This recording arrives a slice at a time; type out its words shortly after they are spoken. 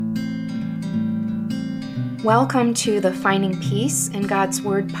Welcome to the Finding Peace in God's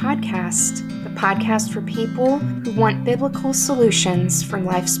Word podcast, the podcast for people who want biblical solutions for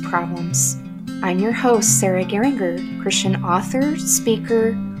life's problems. I'm your host, Sarah Geringer, Christian author,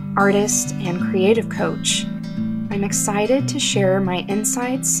 speaker, artist, and creative coach. I'm excited to share my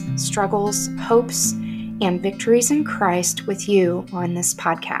insights, struggles, hopes, and victories in Christ with you on this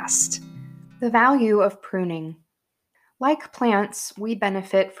podcast. The value of pruning. Like plants, we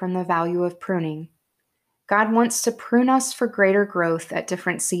benefit from the value of pruning. God wants to prune us for greater growth at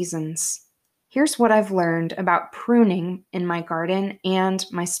different seasons. Here's what I've learned about pruning in my garden and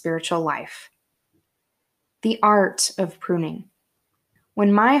my spiritual life. The art of pruning.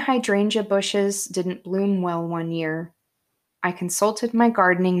 When my hydrangea bushes didn't bloom well one year, I consulted my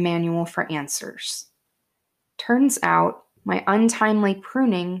gardening manual for answers. Turns out, my untimely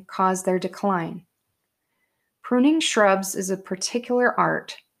pruning caused their decline. Pruning shrubs is a particular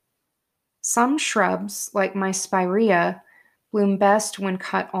art. Some shrubs, like my spirea, bloom best when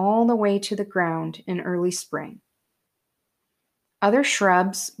cut all the way to the ground in early spring. Other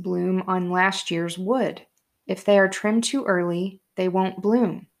shrubs bloom on last year's wood. If they are trimmed too early, they won't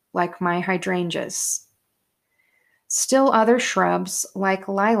bloom, like my hydrangeas. Still other shrubs, like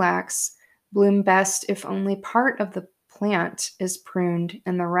lilacs, bloom best if only part of the plant is pruned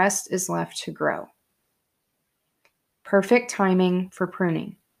and the rest is left to grow. Perfect timing for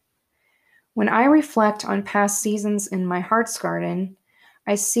pruning. When I reflect on past seasons in my heart's garden,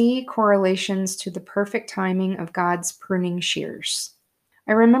 I see correlations to the perfect timing of God's pruning shears.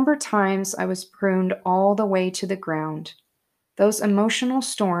 I remember times I was pruned all the way to the ground. Those emotional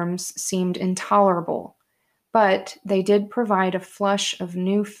storms seemed intolerable, but they did provide a flush of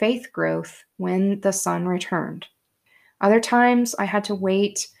new faith growth when the sun returned. Other times I had to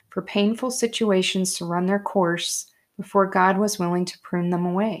wait for painful situations to run their course before God was willing to prune them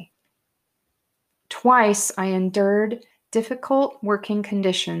away. Twice I endured difficult working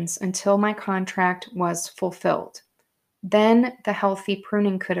conditions until my contract was fulfilled. Then the healthy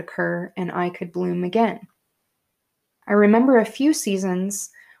pruning could occur and I could bloom again. I remember a few seasons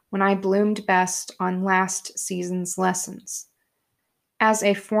when I bloomed best on last season's lessons. As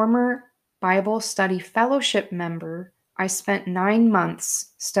a former Bible Study Fellowship member, I spent 9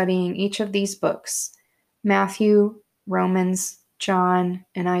 months studying each of these books: Matthew, Romans, John,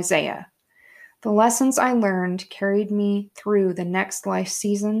 and Isaiah. The lessons I learned carried me through the next life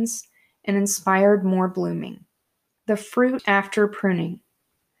seasons and inspired more blooming. The fruit after pruning.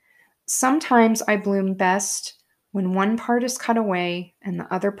 Sometimes I bloom best when one part is cut away and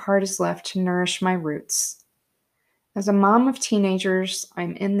the other part is left to nourish my roots. As a mom of teenagers,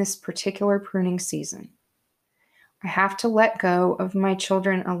 I'm in this particular pruning season. I have to let go of my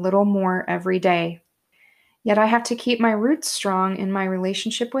children a little more every day, yet I have to keep my roots strong in my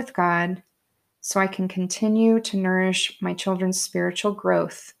relationship with God so I can continue to nourish my children's spiritual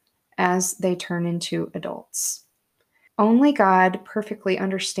growth as they turn into adults. Only God perfectly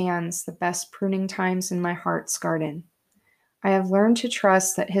understands the best pruning times in my heart's garden. I have learned to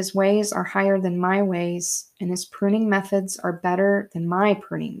trust that His ways are higher than my ways, and His pruning methods are better than my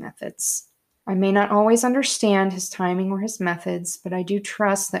pruning methods. I may not always understand His timing or His methods, but I do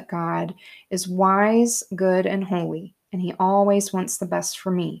trust that God is wise, good, and holy, and He always wants the best for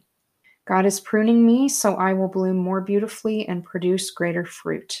me. God is pruning me so I will bloom more beautifully and produce greater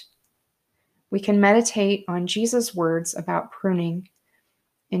fruit. We can meditate on Jesus' words about pruning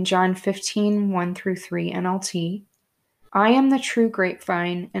in John 15:1-3 NLT. I am the true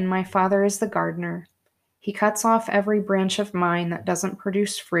grapevine, and my Father is the gardener. He cuts off every branch of mine that doesn't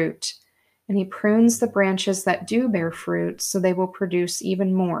produce fruit, and He prunes the branches that do bear fruit so they will produce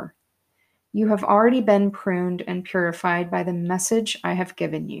even more. You have already been pruned and purified by the message I have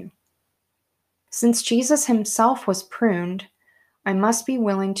given you. Since Jesus Himself was pruned, I must be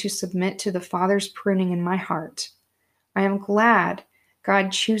willing to submit to the Father's pruning in my heart. I am glad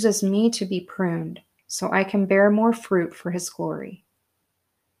God chooses me to be pruned so I can bear more fruit for His glory.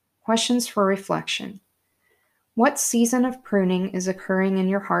 Questions for reflection. What season of pruning is occurring in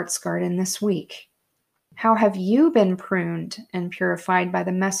your heart's garden this week? How have you been pruned and purified by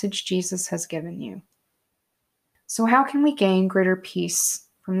the message Jesus has given you? So how can we gain greater peace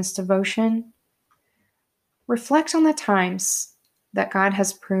from this devotion? Reflect on the times that God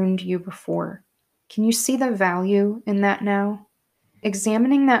has pruned you before. Can you see the value in that now?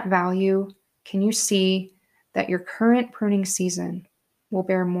 Examining that value, can you see that your current pruning season will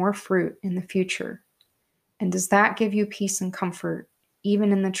bear more fruit in the future? And does that give you peace and comfort,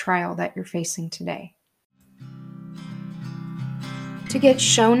 even in the trial that you're facing today? To get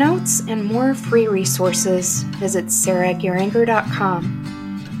show notes and more free resources, visit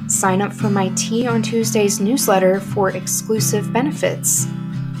sarahgeringer.com. sign up for my Tea on Tuesdays newsletter for exclusive benefits.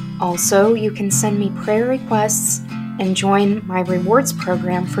 Also, you can send me prayer requests and join my rewards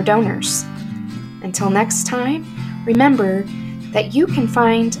program for donors. Until next time, remember that you can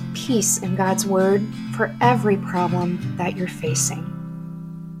find peace in God's Word for every problem that you're facing.